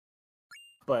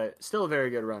but still a very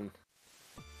good run.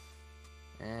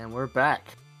 And we're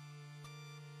back.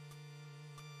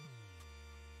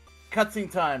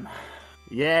 Cutscene time.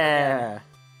 Yeah.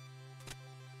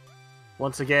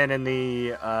 Once again in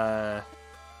the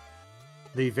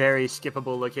very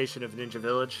skippable location of Ninja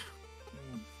Village.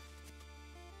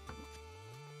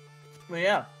 Well,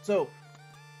 yeah. So,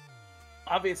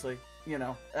 obviously, you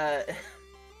know, there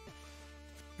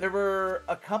were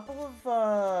a couple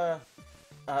of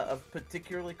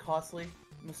particularly costly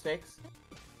mistakes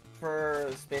for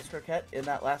Space Croquette in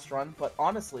that last run, but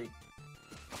honestly,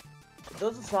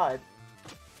 those aside,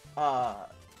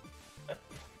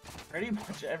 pretty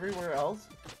much everywhere else,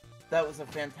 that was a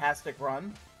fantastic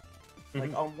run.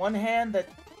 Like, on one hand, that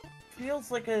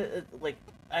feels like I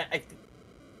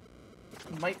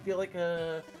might feel like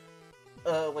a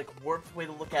warped way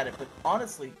to look at it, but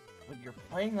honestly, when you're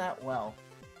playing that well,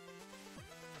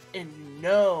 and you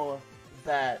know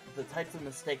that the types of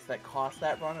mistakes that cost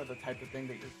that run are the type of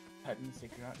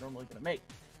mistake you're not normally going to make,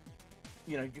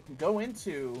 you know, you can go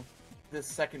into this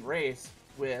second race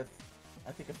with,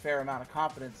 I think, a fair amount of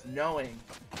confidence, knowing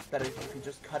that if you can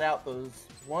just cut out those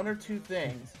one or two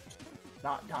things,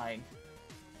 not dying,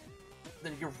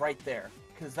 then you're right there.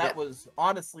 Because that was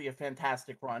honestly a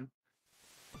fantastic run.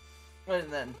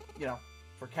 And then, you know,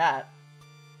 for Cat,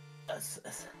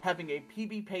 having a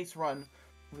PB pace run,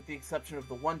 with the exception of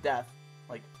the one death,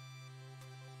 like,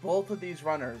 both of these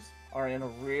runners are in a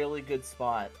really good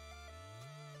spot.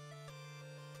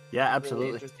 Yeah, It's absolutely.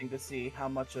 really interesting to see how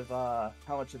much of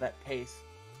that pace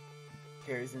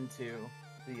carries into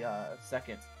the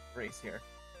second race here.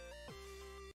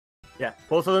 Yeah,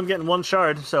 both of them getting one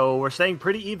shard, so we're staying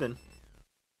pretty even.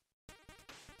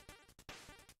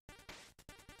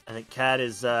 I think Cat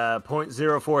is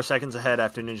 0.04 seconds ahead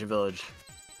after Ninja Village.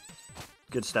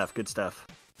 Good stuff, good stuff.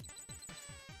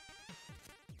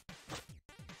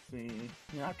 See,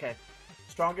 yeah, okay.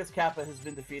 Strongest Kappa has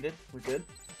been defeated. We're good.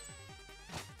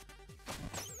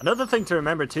 Another thing to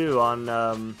remember too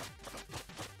on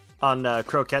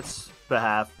Croquette's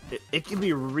behalf, it can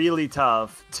be really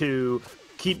tough to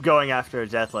keep going after a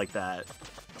death like that.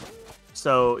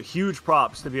 So huge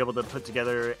props to be able to put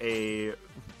together a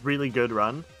really good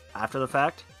run after the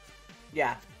fact.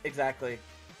 Yeah, exactly.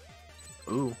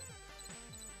 Ooh.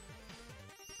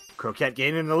 Croquette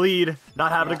gaining the lead,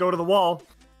 not having to go to the wall.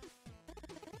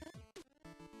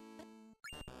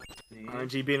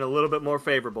 RNG being a little bit more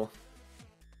favorable.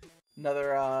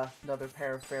 Another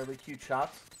pair of fairly cute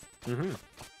shots. Mm-hmm.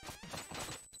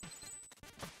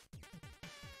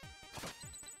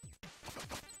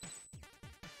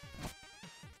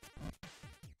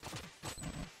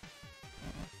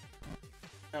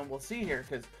 And we'll see here,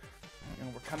 because, you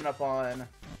know, we're coming up on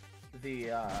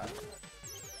the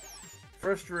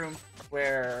first room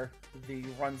where the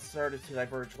run started to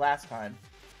diverge last time.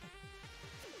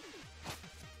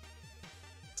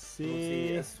 We'll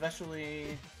see,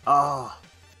 especially...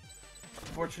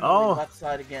 Fortunately, left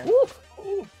side again.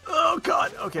 Oh,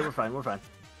 God. Okay, we're fine, we're fine.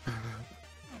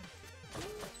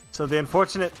 So the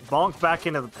unfortunate bonk back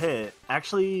into the pit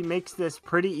actually makes this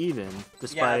pretty even,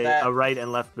 despite a right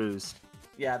and left boost.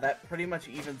 Yeah, that pretty much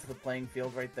evens the playing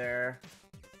field right there.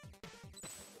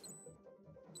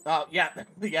 Oh, yeah,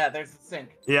 yeah, there's the sink.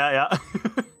 Yeah, yeah.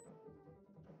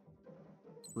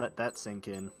 Let that sink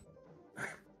in.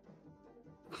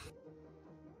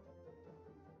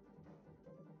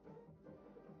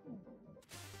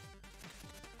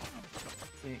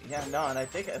 Yeah, no, and I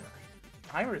think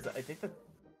timers, I think that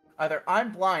either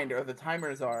I'm blind or the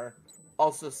timers are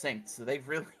also synced, so they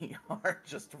really are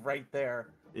just right there.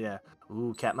 Yeah.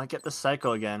 Ooh, Cat might get the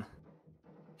cycle again.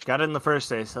 She got it in the first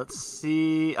race. Let's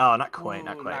see. Oh, not quite,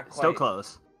 not quite. Still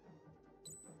close.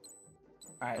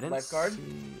 Alright, lifeguard.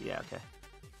 Yeah, okay.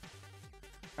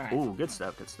 Right. Ooh, good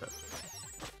stuff, good stuff.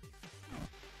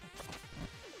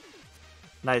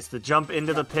 Nice, the jump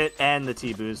into the pit and the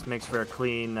T-boost makes for a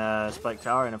clean spike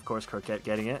tower, and of course Croquette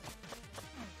getting it.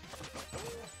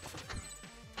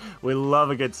 We love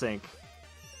a good sync.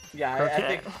 Yeah, I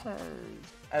think...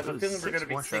 I have a feeling we're going to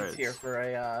be synced here for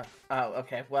a... Oh,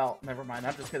 okay, well, never mind.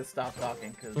 I'm just going to stop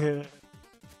talking, because...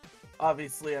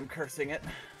 Obviously, I'm cursing it.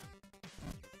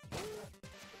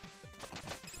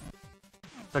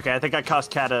 Okay, I think I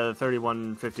cost Cat a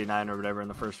 31.59 or whatever in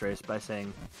the first race by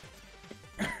saying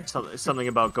something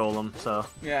about Golem, so...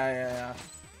 Yeah.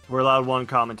 We're allowed one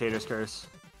commentator's curse.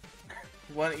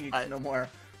 One each, no more.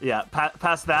 Yeah,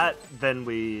 past that, then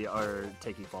we are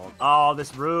taking fault. Oh,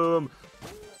 this room!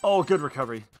 Oh, good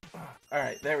recovery.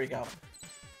 Alright, there we go.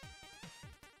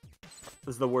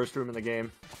 This is the worst room in the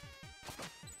game.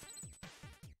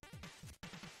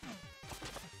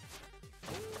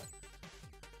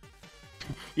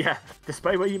 Yeah,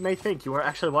 despite what you may think, you are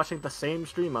actually watching the same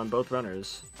stream on both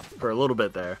runners for a little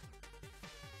bit there.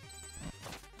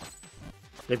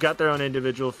 They've got their own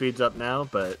individual feeds up now,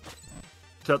 but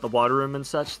throughout the water room and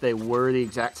such, they were the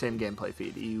exact same gameplay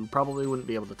feed. You probably wouldn't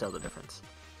be able to tell the difference.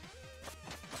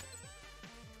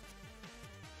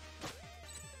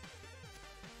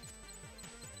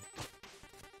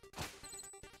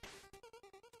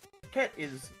 Croquette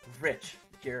is rich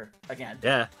here again.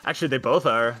 Yeah, actually they both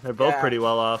are. They're both pretty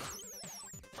well off.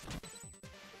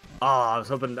 Oh, I was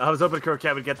hoping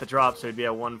Croquette would get the drop, so he'd be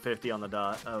at 150 on the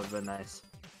dot. That would have been nice.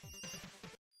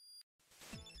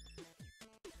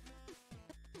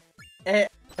 And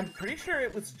I'm pretty sure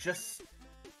it was just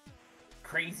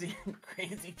crazy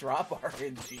drop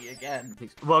RNG again.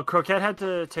 Well, Croquette had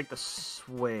to take the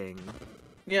swing.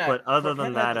 Yeah, but other Croquette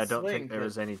than that, had the I don't swing, think there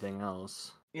was anything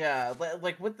else. Yeah,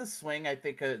 like with the swing, I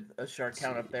think a shark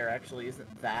count up there actually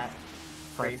isn't that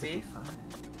crazy.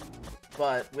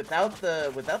 But without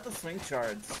the swing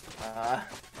shards,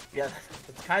 yeah,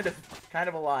 it's kind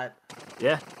of a lot.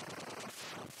 Yeah.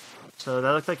 So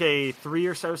that looked like a 3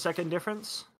 or so second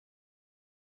difference.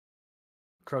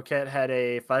 Croquette had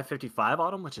a 555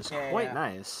 on him, which is quite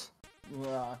nice.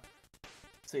 We'll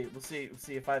see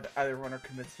if either runner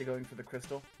commits to going for the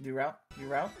crystal. New route.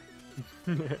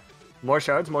 More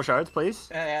shards, please.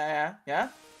 Yeah.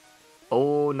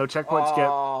 Oh, no checkpoint skip.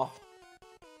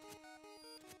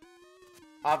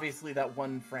 Obviously, that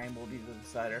one frame will be the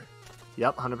decider.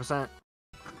 Yep, 100%.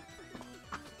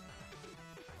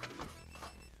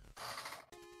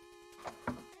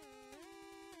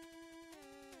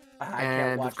 I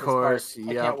of course,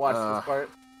 I can't watch this part.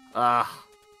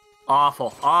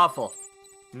 Awful.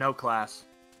 No class.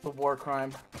 The war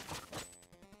crime.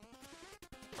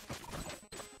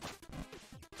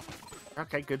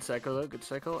 Okay, good cycle though, good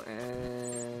cycle,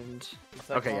 and...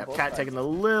 Okay, yeah, Cat taking a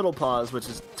little pause, which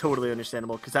is totally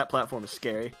understandable, because that platform is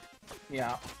scary.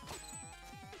 Yeah.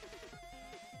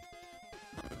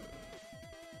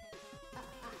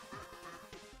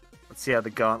 Let's see how the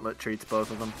gauntlet treats both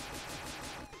of them.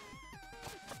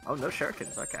 Oh, no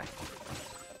shurikens, okay.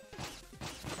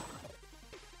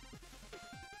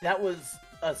 That was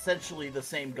essentially the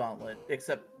same gauntlet,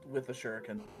 except with a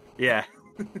shuriken. Yeah.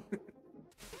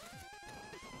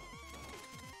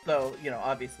 So, you know,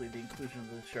 obviously the inclusion of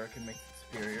the shuriken makes it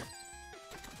superior.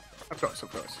 Of course.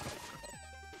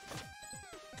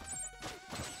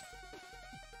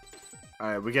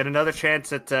 Alright, we get another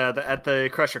chance at the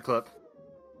Crusher clip.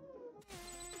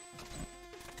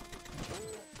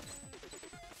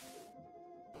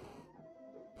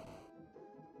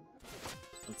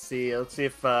 Let's see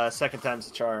if second time's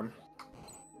the charm.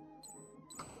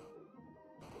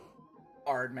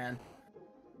 Hard, man.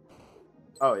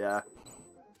 Oh yeah.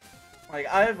 Like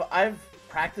I've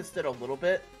practiced it a little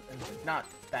bit, and not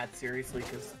that seriously,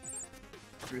 because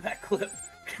through that clip.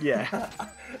 Yeah.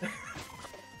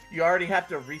 You already have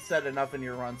to reset enough in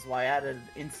your runs. So I added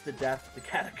insta death to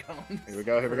catacombs. Here we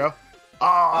go.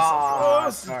 Oh,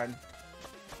 so close. Darn.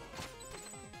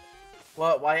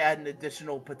 Well, why add an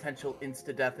additional potential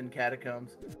insta death in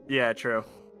catacombs? Yeah, true.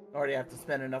 Already have to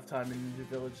spend enough time in Ninja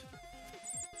Village.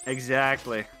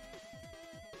 Exactly.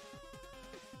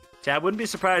 Chad, wouldn't be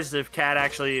surprised if Cat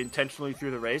actually intentionally threw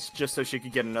the race just so she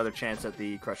could get another chance at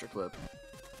the Crusher clip.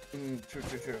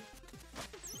 True.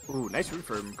 Ooh, nice route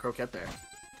from Croquette there.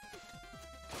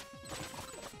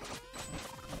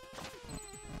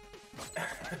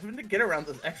 Having to get around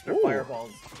those extra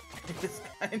fireballs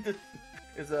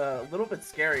is a little bit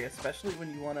scary, especially when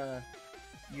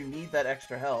you need that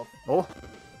extra health. Oh,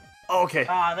 okay.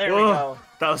 Ah, there we go.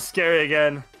 That was scary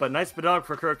again, but nice badonk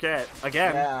for Croquette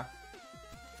again. Yeah.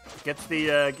 Gets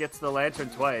the lantern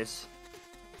twice.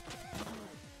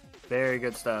 Very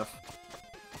good stuff.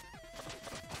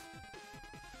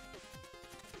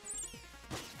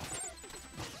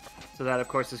 So that, of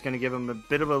course, is going to give him a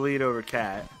bit of a lead over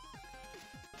Cat.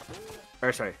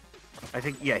 Or, sorry. I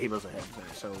think, yeah, he was ahead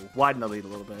there, so widen the lead a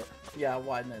little bit. Yeah,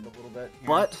 widen it a little bit. Yeah.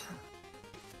 But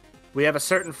we have a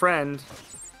certain friend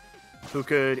who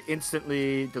could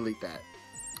instantly delete that.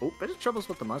 Oh, bit of troubles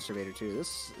with the Monster Vader, too.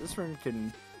 This room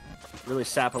can really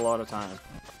sap a lot of time.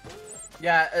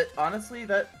 Yeah, honestly,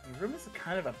 that room is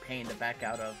kind of a pain to back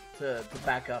out of, to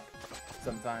back up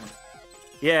sometimes.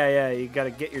 Yeah, you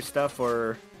gotta get your stuff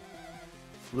or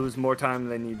lose more time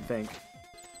than you'd think.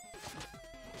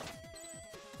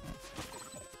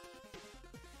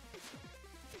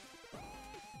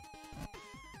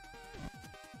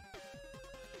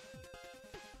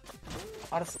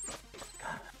 Honestly,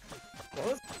 God, that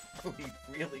was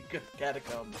really good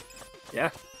catacombs. Yeah.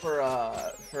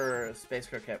 For Space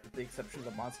Croquette, with the exception of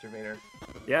the Monster Vader.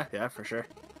 Yeah, for sure.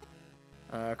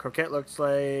 Croquette looks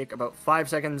like about 5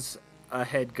 seconds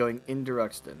ahead going into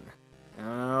Ruxton.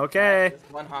 Okay.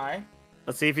 Just one high.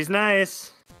 Let's see if he's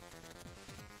nice.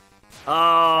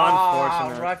 Oh,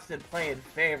 unfortunate. Ruxton playing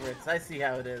favorites. I see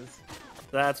how it is.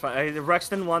 That's fine.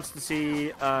 Ruxton wants to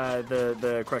see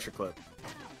the Crusher clip.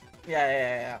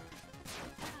 Yeah.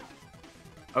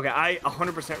 Okay, I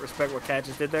 100% respect what Cat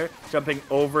just did there, jumping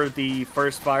over the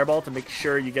first fireball to make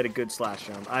sure you get a good slash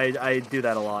jump. I do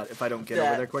that a lot if I don't get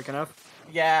over there quick enough.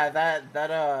 Yeah,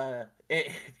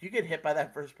 if you get hit by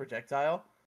that first projectile,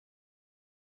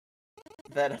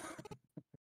 that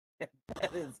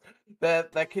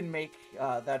can make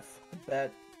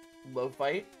that low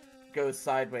fight go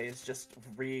sideways just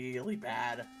really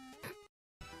bad.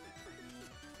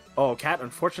 Oh, Cat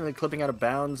unfortunately clipping out of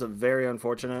bounds, very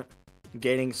unfortunate.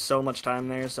 Gaining so much time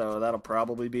there, so that'll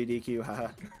probably be DQ. Haha.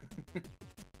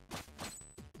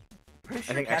 Sure I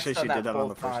think Cat's actually she did that on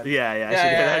the first. times. Yeah, she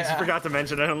did. I just forgot to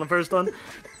mention it on the first one.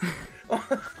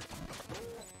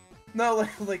 No,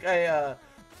 like I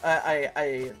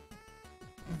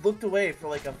looked away for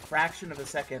like a fraction of a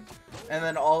second, and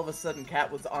then all of a sudden Cat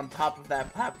was on top of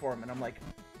that platform, and I'm like,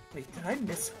 wait, did I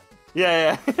miss?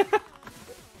 Yeah.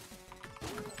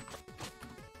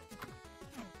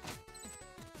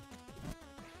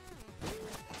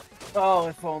 Oh,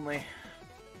 if only.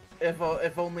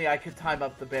 If only I could time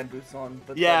up the bamboo song.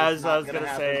 But yeah, as I was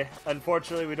gonna say,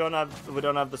 unfortunately we don't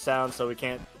have the sound, so we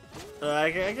can't.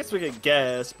 I guess we could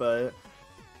guess, but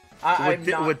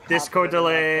with Discord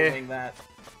delay.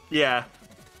 Yeah.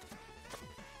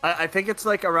 I think it's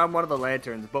like around one of the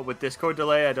lanterns, but with Discord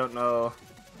delay, I don't know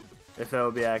if that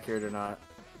would be accurate or not.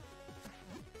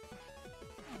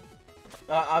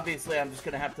 Obviously, I'm just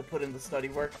gonna have to put in the study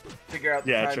work, figure out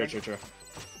the timing. True.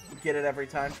 Get it every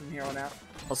time from here on out.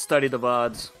 I'll study the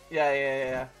VODs.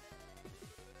 Yeah.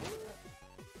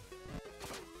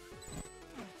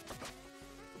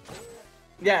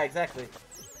 Yeah, exactly.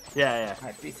 Yeah.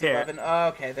 Alright, BC11.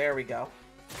 Okay, there we go.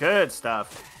 Good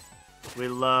stuff. We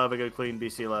love a good clean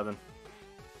BC11.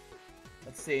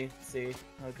 Let's see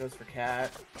how it goes for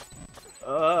Cat.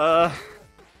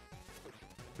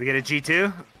 We get a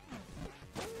G2?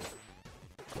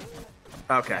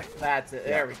 Okay. That's it.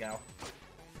 There we go.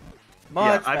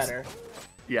 Much better.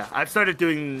 I've started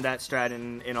doing that strat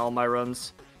in all my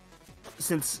runs.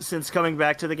 Since coming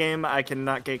back to the game, I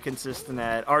cannot get consistent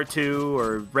at R2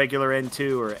 or regular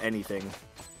N2 or anything.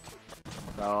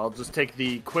 So I'll just take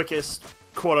the quickest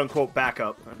quote-unquote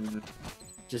backup and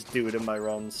just do it in my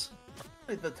runs.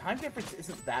 The time difference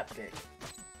isn't that big.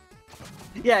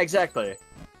 Yeah, exactly.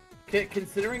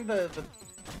 Considering the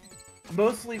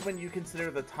mostly when you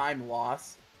consider the time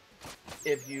loss,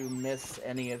 if you miss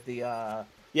any of the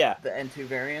N2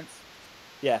 variants.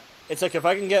 Yeah, it's like if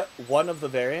I can get one of the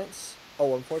variants.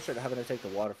 Oh, unfortunate having to take the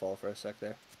waterfall for a sec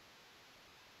there.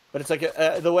 But it's like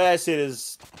the way I see it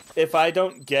is, if I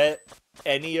don't get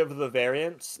any of the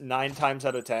variants 9 times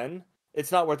out of 10,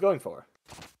 it's not worth going for.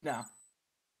 No.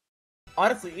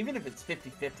 Honestly, even if it's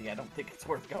 50-50, I don't think it's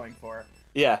worth going for.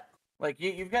 Yeah. Like,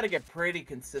 you've got to get pretty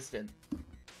consistent.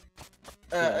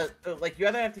 Like, you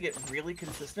either have to get really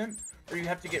consistent, or you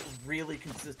have to get really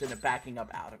consistent at backing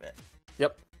up out of it.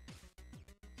 Yep.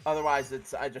 Otherwise,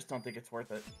 I just don't think it's worth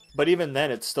it. But even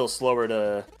then, it's still slower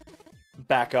to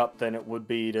back up than it would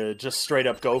be to just straight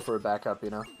up go for a backup, you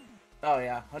know? Oh,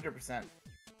 yeah, 100%.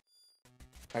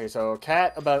 Okay, so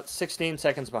Cat about 16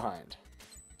 seconds behind.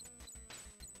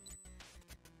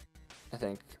 I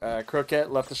think.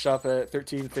 Croquette left the shop at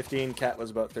 13:15. Cat was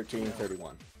about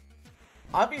 13:31.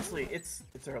 Obviously, it's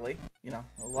early. You know,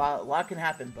 a lot can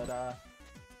happen, but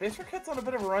Space Croquette's on a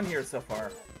bit of a run here so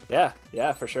far.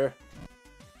 Yeah, for sure.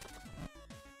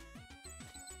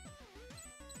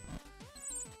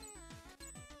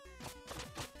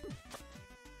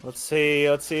 Let's see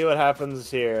what happens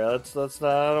here. Let's not,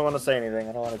 I don't want to say anything.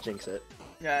 I don't want to jinx it.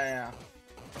 Yeah.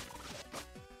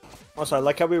 Also, I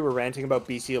like how we were ranting about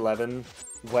BC11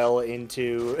 well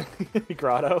into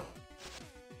Grotto.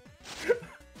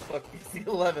 Fuck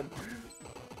BC11.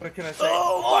 What can I say?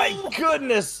 Oh my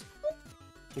goodness!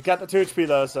 You got the 2 HP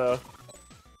though, so.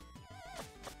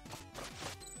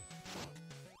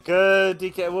 Good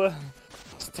DK. Well,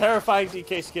 it's a terrifying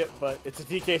DK skip, but it's a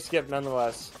DK skip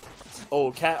nonetheless.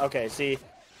 Oh, Cat. Okay, see,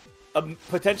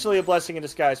 potentially a blessing in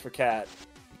disguise for Cat.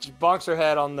 She bonks her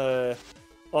head on the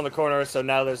corner, so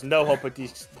now there's no hope of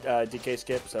DK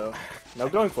skip. So, no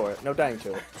going for it, no dying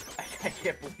to it. I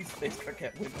can't believe Space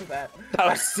Croquette went for that. That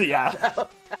was, yeah.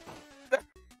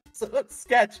 So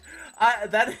sketch.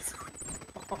 That is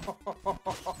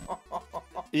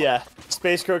Yeah,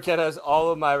 Space Croquette has all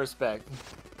of my respect.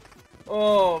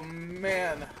 Oh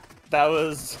man, that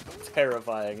was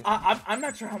terrifying. I'm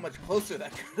not sure how much closer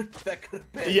that could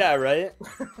have been. Yeah, right.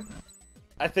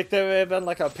 I think there may have been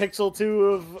like a pixel or two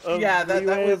of yeah,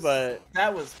 leeway, but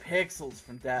that was pixels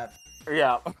from death.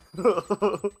 Yeah.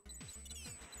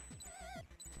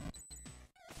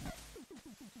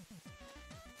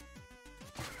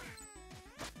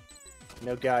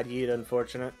 No God Yeet,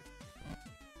 unfortunate.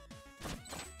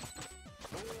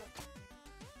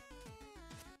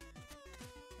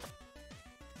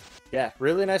 Yeah,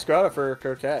 really nice grotto for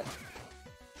Croquette.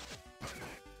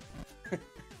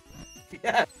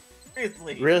 Yeah,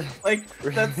 seriously. Really? Like,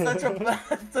 that's such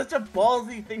a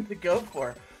ballsy thing to go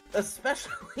for.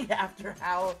 Especially after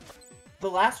how the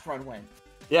last run went.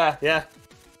 Yeah, yeah.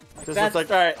 Because it's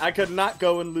like, alright, I could not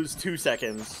go and lose 2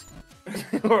 seconds.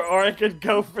 or I could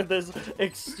go for this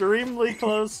extremely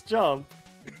close jump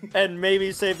and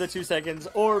maybe save the 2 seconds,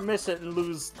 or miss it and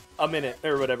lose a minute,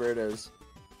 or whatever it is.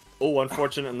 Oh,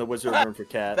 unfortunate in the wizard room for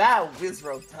Cat. That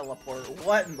Wizro teleport,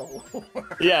 what in the world?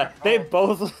 Yeah, they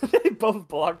both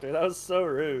blocked her. That was so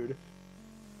rude.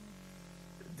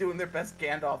 Doing their best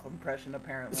Gandalf impression,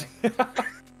 apparently.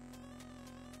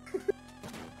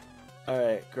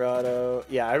 Alright, Grotto.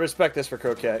 Yeah, I respect this for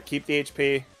Croquette. Keep the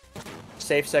HP.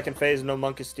 Safe second phase, no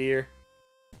Monkasteer.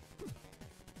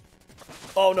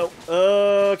 Oh, no.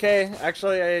 Okay,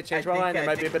 actually, I changed my mind. There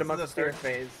might be a bit of Monkasteer.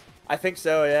 Phase. I think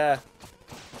so, yeah.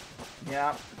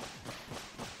 Yeah.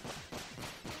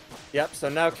 Yep, so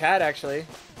now Cat, actually.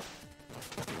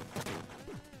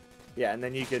 Yeah, and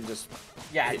then you can just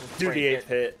do the 8th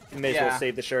hit. You may as well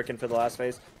save the shuriken for the last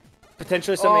phase.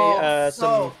 Potentially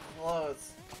so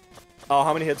close. Oh,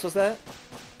 how many hits was that?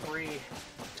 3.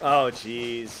 Oh,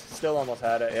 jeez. Still almost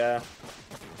had it, yeah.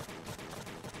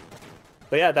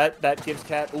 But yeah, that gives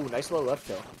Cat... Ooh, nice low left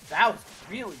kill. That was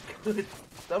really good.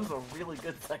 That was a really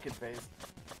good second phase.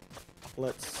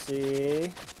 Let's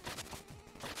see...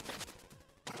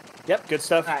 Yep, good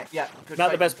stuff. Right, yeah, good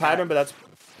Not the best pattern, but that's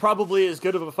probably as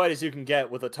good of a fight as you can get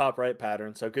with a top right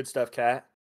pattern. So good stuff, Cat.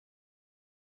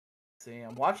 See,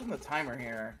 I'm watching the timer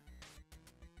here.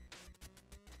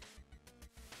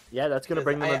 Yeah, that's going to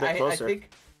bring them a bit closer. I think,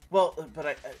 well,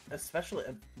 but especially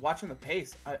watching the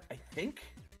pace, I think...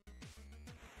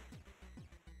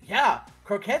 Yeah,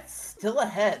 Croquette's still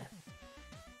ahead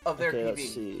of their PB. Let's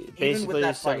see. Basically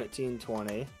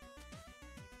 17-20.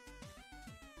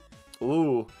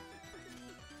 Ooh.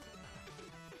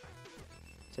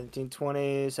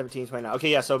 17-20, 17-29.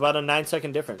 Okay, yeah, so about a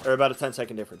 9-second difference, or about a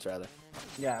 10-second difference, rather.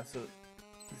 Yeah, so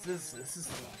this is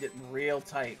getting real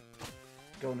tight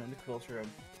going into Quill's room.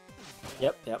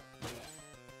 Yep, yep.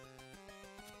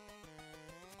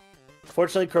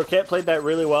 Fortunately, Croquette played that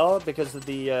really well because of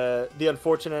the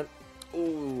unfortunate,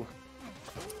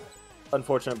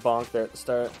 unfortunate bonk there at the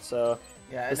start. So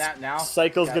yeah, and now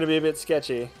cycle's gonna be a bit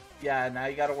sketchy. Yeah, now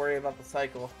you got to worry about the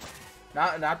cycle,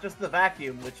 not just the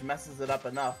vacuum, which messes it up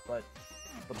enough, but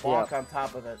the bonk on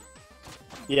top of it.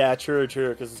 Yeah, true,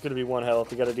 because it's gonna be 1 health.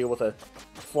 You got to deal with a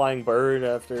flying bird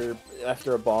after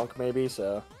a bonk, maybe.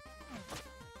 So,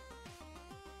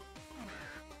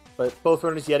 but both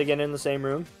runners yet again in the same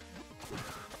room.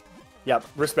 Yep,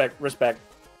 respect.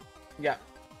 Yep.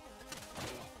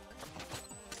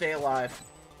 Stay alive.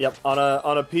 Yep, on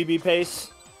a PB pace,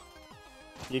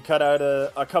 you cut out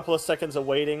a couple of seconds of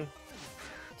waiting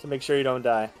to make sure you don't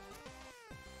die.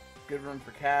 Good run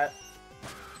for Cat.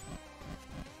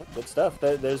 Good stuff.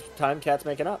 There's time Cat's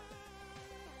making up.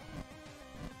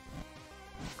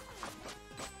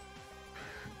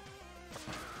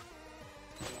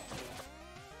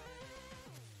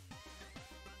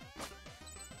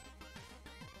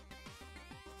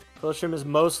 Colosseum is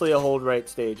mostly a hold right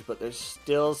stage, but there's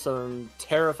still some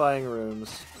terrifying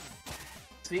rooms.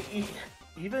 See,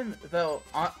 even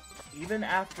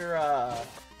after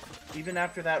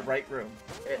that right room,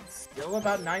 it's still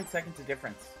about 9 seconds of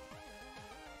difference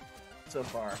so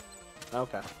far.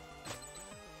 Okay.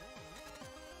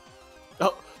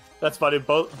 Oh, that's funny.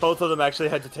 Both of them actually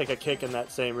had to take a kick in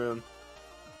that same room.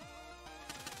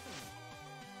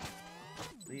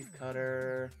 Leaf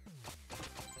cutter.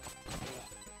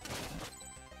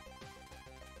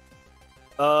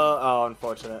 Oh,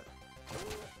 unfortunate.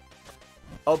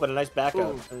 Oh, but a nice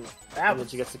backup. And then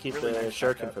she gets to keep really the nice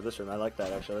shuriken backup for this room. I like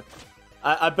that, actually.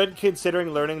 I've been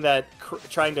considering learning that,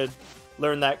 trying to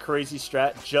learn that crazy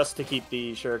strat just to keep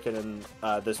the shuriken in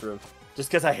this room. Just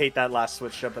because I hate that last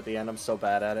switch jump at the end. I'm so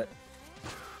bad at it.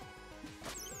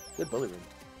 Good bully room.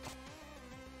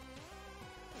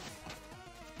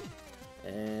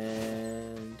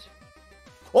 And...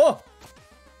 Oh!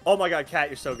 Oh my god, Cat,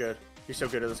 you're so good. You're so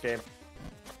good at this game.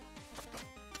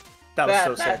 That was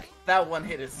so sick. That one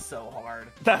hit is so hard.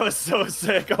 That was so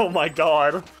sick. Oh my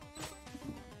god.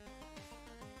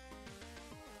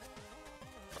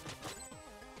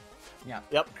 Yeah.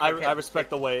 Yep, I respect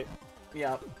the weight.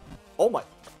 Yep. Oh my.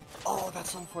 Oh,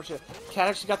 that's so unfortunate. Cat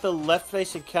actually got the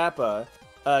left-facing Kappa,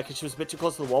 because she was a bit too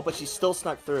close to the wall, but she still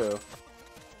snuck through.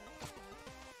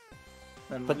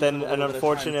 But then an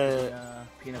unfortunate...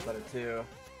 peanut butter, too.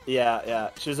 Yeah.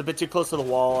 She was a bit too close to the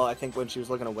wall, I think, when she was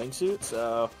looking at wingsuit,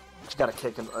 so she got a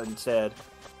kick instead.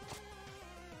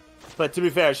 But to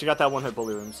be fair, she got that one-hit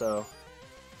bully room, so...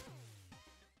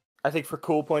 I think for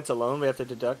cool points alone, we have to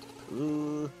deduct.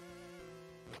 Ooh.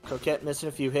 Croquette missing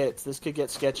a few hits. This could get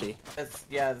sketchy.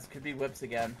 Yeah, this could be whips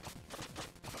again.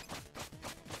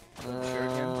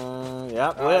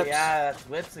 Yeah, oh, whips. Yeah, that's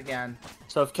whips again.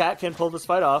 So if Cat can pull this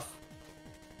fight off,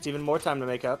 it's even more time to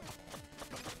make up.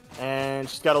 And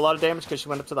she's got a lot of damage because she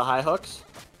went up to the high hooks.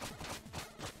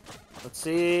 Let's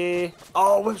see.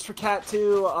 Oh, whips for Cat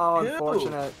too. Oh, Ew.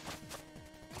 Unfortunate.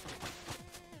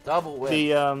 Double whip.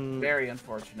 Very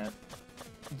unfortunate.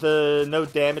 The no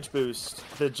damage boost,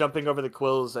 the jumping over the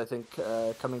quills, I think,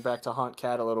 coming back to haunt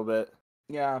Cat a little bit.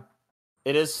 Yeah.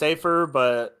 It is safer,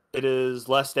 but it is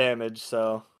less damage,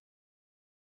 so...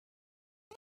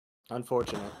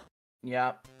 Unfortunate.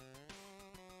 Yeah.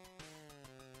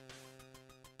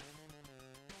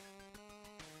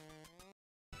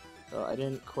 Oh, I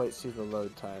didn't quite see the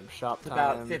load time. Shop time...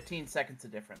 About 15 seconds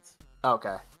of difference.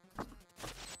 Okay.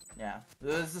 Yeah.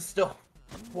 This is still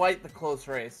quite the close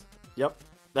race. Yep.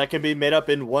 That can be made up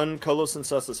in one Kolos and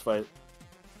Sussus fight.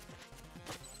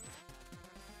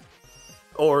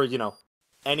 Or, you know,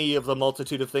 any of the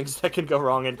multitude of things that can go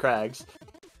wrong in Crags.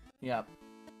 Yep.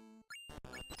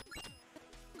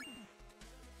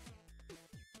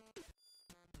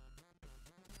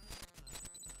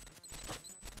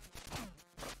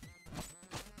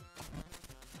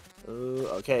 Ooh,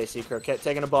 okay, see, Croquette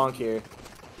taking a bonk here.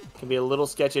 Can be a little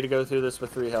sketchy to go through this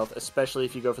with 3 health, especially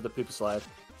if you go for the Poopa Slide.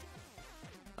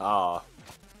 Ah.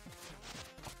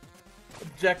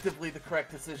 Objectively the correct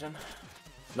decision.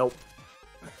 Nope.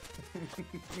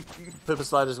 Poopa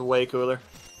Slide is way cooler.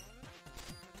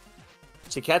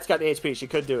 See, Cat's got the HP. She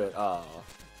could do it. Oh.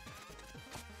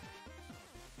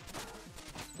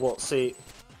 Well, see,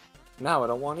 now I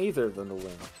don't want either of them to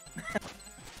win.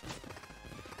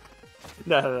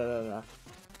 No.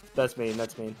 That's mean.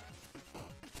 That's mean.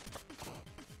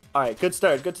 All right, good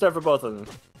start. Good start for both of them.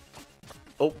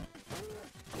 Oh.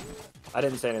 I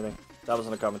didn't say anything. That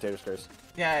wasn't a commentator's curse.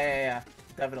 Yeah.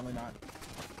 Definitely not.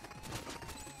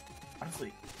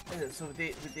 Honestly, so with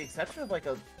the exception of like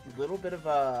a little bit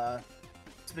of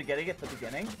spaghetti at the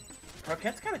beginning,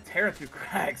 Croquette's kind of tearing through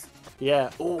Crags.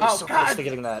 Yeah. Ooh, oh, so God. close to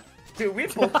getting that. Dude, we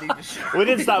both need to shut We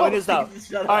didn't stop.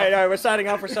 All right. We're signing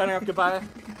off. Goodbye.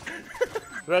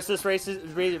 The rest of this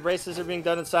races are being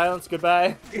done in silence.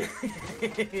 Goodbye.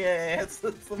 yeah.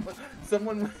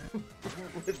 Someone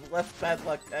with less bad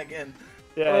luck tag in.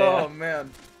 Yeah. Oh, man.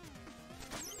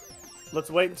 Let's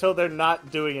wait until they're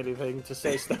not doing anything to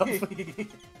say stuff.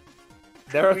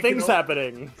 There are things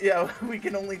happening. Yeah, we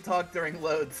can only talk during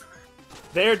loads.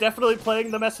 They are definitely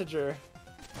playing the messenger.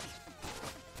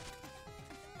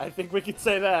 I think we can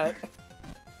say that.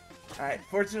 Alright,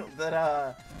 fortunately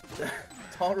that the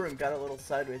tall room got a little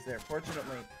sideways there.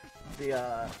 Fortunately,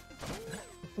 the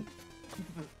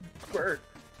bird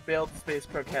failed to space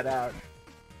Croquette out.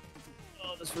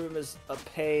 Oh, this room is a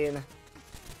pain.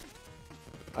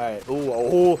 Alright,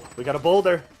 ooh, we got a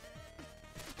boulder.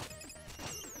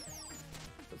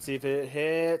 Let's see if it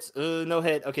hits. Ooh, no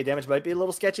hit. Okay, damage might be a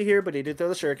little sketchy here, but he did throw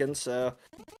the shurikens, so...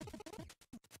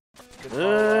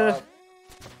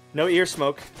 No ear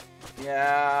smoke.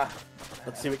 Yeah.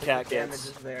 Let's see what Cat damage gets.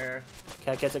 is there.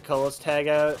 Cat gets a Kolos tag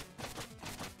out.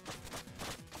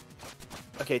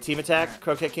 Okay, team attack.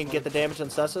 Croquette can get the damage on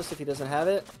Sussus if he doesn't have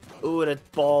it. Ooh, and a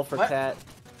ball for Cat.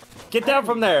 Get down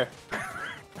from there!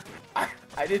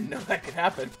 I didn't know that could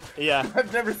happen. Yeah.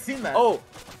 I've never seen that. Oh!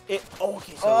 Okay,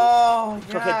 so... Oh,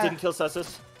 yeah. Croquette didn't kill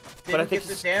Sussus. But I think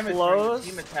it's close.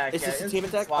 Team attack. Is this a team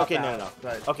attack? Okay, no.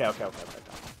 But... Okay.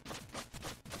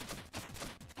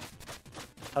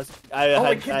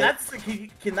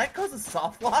 Can that cause a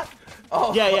soft lock?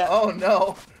 Oh, yeah. Oh,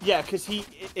 no. Yeah, because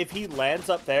if he lands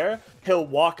up there, he'll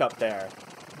walk up there.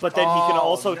 But then he can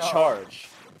also charge.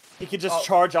 He can just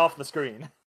charge off the screen.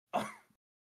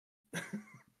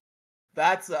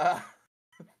 That's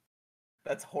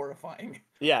horrifying.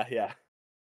 Yeah.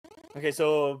 Okay,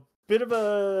 so bit of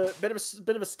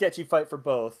a sketchy fight for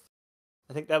both.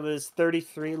 I think that was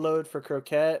 33 load for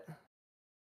Croquette.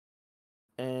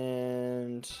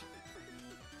 And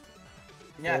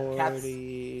Yeah,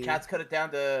 40... Cats cut it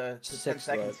down to 10 6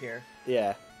 seconds left. here.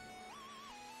 Yeah.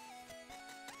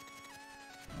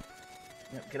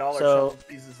 Yep, get all our shovel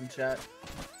pieces in chat.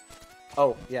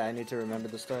 Oh, yeah, I need to remember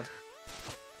this time.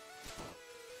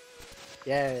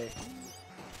 Yay.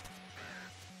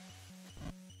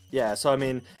 Yeah, so I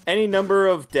mean, any number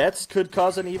of deaths could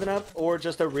cause an even up, or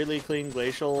just a really clean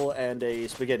glacial and a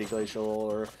spaghetti glacial,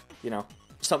 or, you know,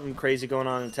 something crazy going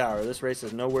on in tower. This race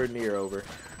is nowhere near over.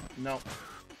 No.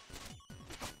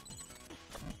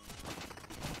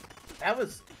 That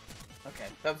was... Okay,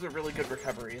 that was a really good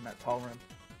recovery in that tall room.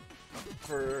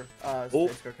 For,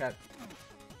 Space Croquette.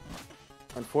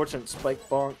 Unfortunate spike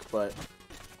bonk, but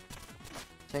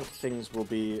I think things will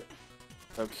be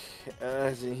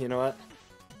okay. You know what?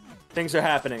 Things are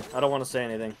happening. I don't want to say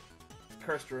anything.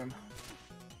 Cursed room.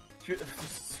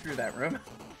 Screw that room.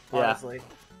 Yeah. Honestly.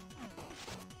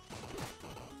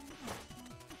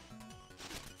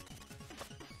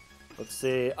 Let's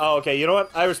see. Oh, okay. You know what?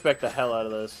 I respect the hell out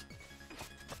of this.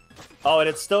 Oh, and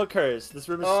it's still cursed. This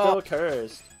room is still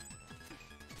cursed.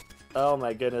 Oh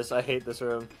my goodness. I hate this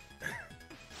room.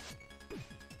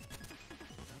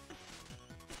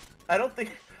 I don't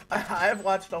think... I've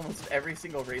watched almost every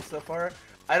single race so far.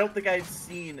 I don't think I've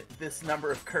seen this number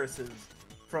of curses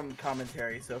from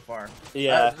commentary so far.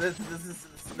 Yeah. This is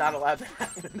not allowed to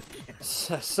happen again.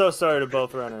 So sorry to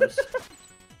both runners.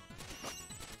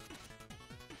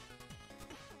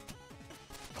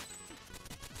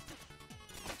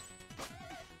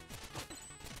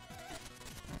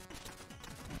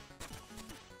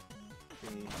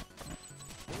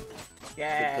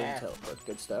 Yeah.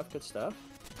 Good stuff. Good stuff.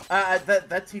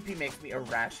 That TP makes me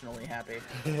irrationally happy.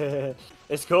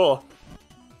 It's cool.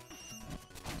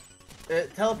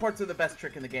 Teleports are the best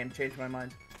trick in the game. Changed my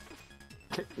mind.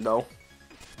 No.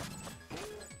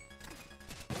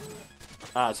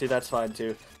 Ah, see, that's fine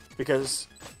too. Because,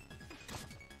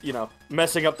 you know,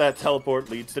 messing up that teleport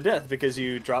leads to death because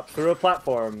you drop through a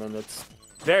platform and it's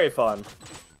very fun.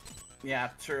 Yeah,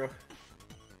 true.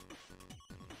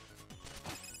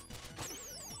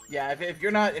 Yeah, if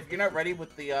you're not ready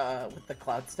with the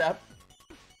cloud step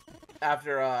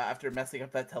after messing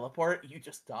up that teleport, you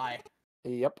just die.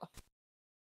 Yep.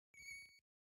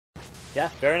 Yeah,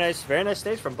 very nice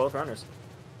stage from both runners.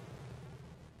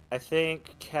 I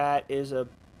think Cat is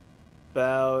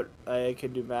about, I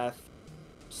can do math,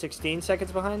 16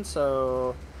 seconds behind,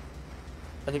 so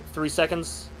I think 3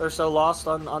 seconds or so lost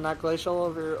on that glacial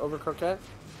over Croquette.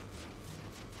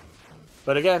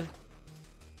 But again,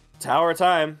 tower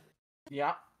time.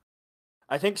 Yeah.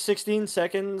 I think 16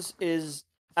 seconds is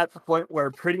at the point where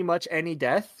pretty much any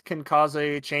death can cause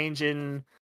a change in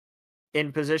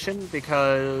position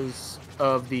because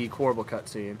of the Quarble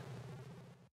cutscene.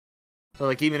 So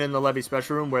like even in the Levy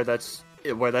special room where that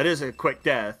is a quick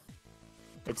death,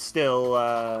 it still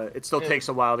takes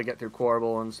a while to get through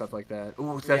Quarble and stuff like that.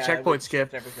 Ooh, that checkpoint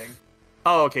skip. Everything.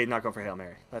 Oh, okay, not go for Hail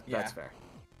Mary. That's Yeah. fair.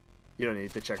 You don't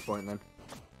need the checkpoint then.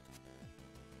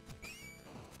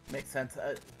 Makes sense.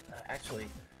 Actually,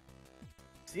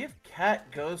 see if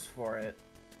Cat goes for it.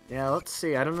 Yeah, let's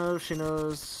see. I don't know if she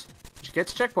knows. If she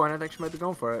gets a checkpoint, I think she might be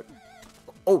going for it.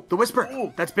 Oh, the Whisper!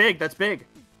 Ooh. That's big, that's big.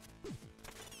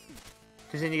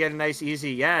 Because then you get a nice,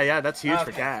 easy... Yeah, that's huge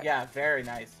for Cat. Yeah, very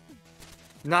nice.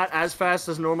 Not as fast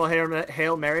as normal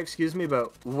Hail Mary, excuse me,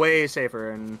 but way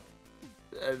safer and,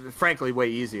 frankly, way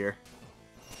easier.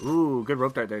 Ooh, good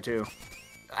rope dart there, too.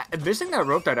 Missing that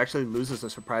rope dart actually loses a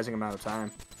surprising amount of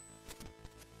time.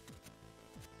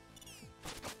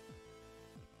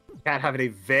 Cat having a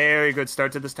very good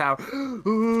start to this tower.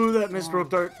 Ooh, that missed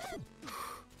rope dart.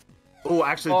 Oh,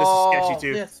 actually, this is sketchy,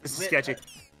 too. This is sketchy.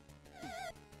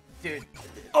 Dude.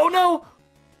 Oh, no!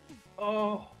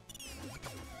 Oh.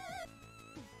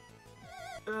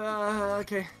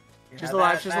 Okay. Yeah, She's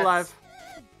alive, she's alive.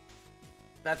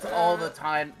 That's all the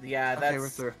time. Yeah, that's... Okay, we're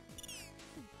through.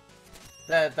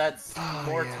 That's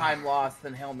more time lost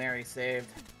than Hail Mary saved.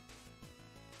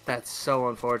 That's so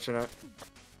unfortunate.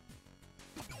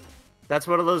 That's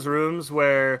one of those rooms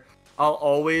where I'll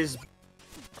always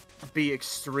be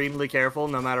extremely careful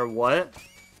no matter what,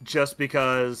 just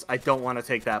because I don't want to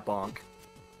take that bonk.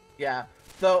 Yeah.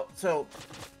 So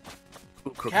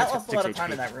Ooh, Cat lost a lot of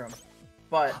time in that room,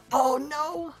 but oh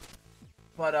no!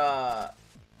 But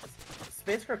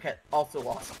Space Croquette also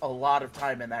lost a lot of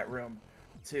time in that room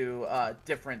to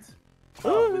different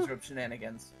Wizard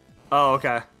shenanigans. Oh,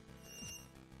 okay.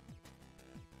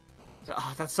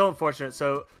 Oh, that's so unfortunate.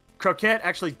 So Croquette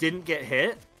actually didn't get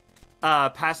hit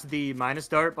past the minus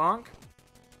dart bonk.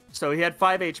 So he had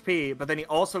 5 HP, but then he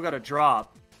also got a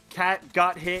drop Kat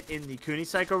got hit in the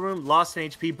Kunicycle room, lost an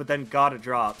HP, but then got a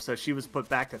drop, so she was put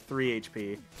back to 3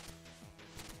 HP.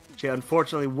 She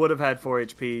unfortunately would have had 4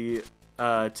 HP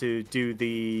to do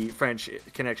the French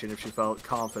connection if she felt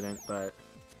confident, but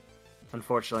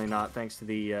unfortunately not, thanks to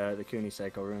the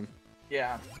Kunicycle room.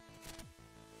 Yeah.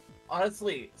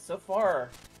 Honestly, so far,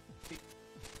 the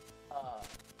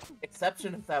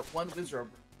exception of that one wizard,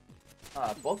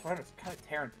 both runners are kind of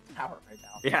tearing the tower right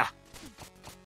now. Yeah.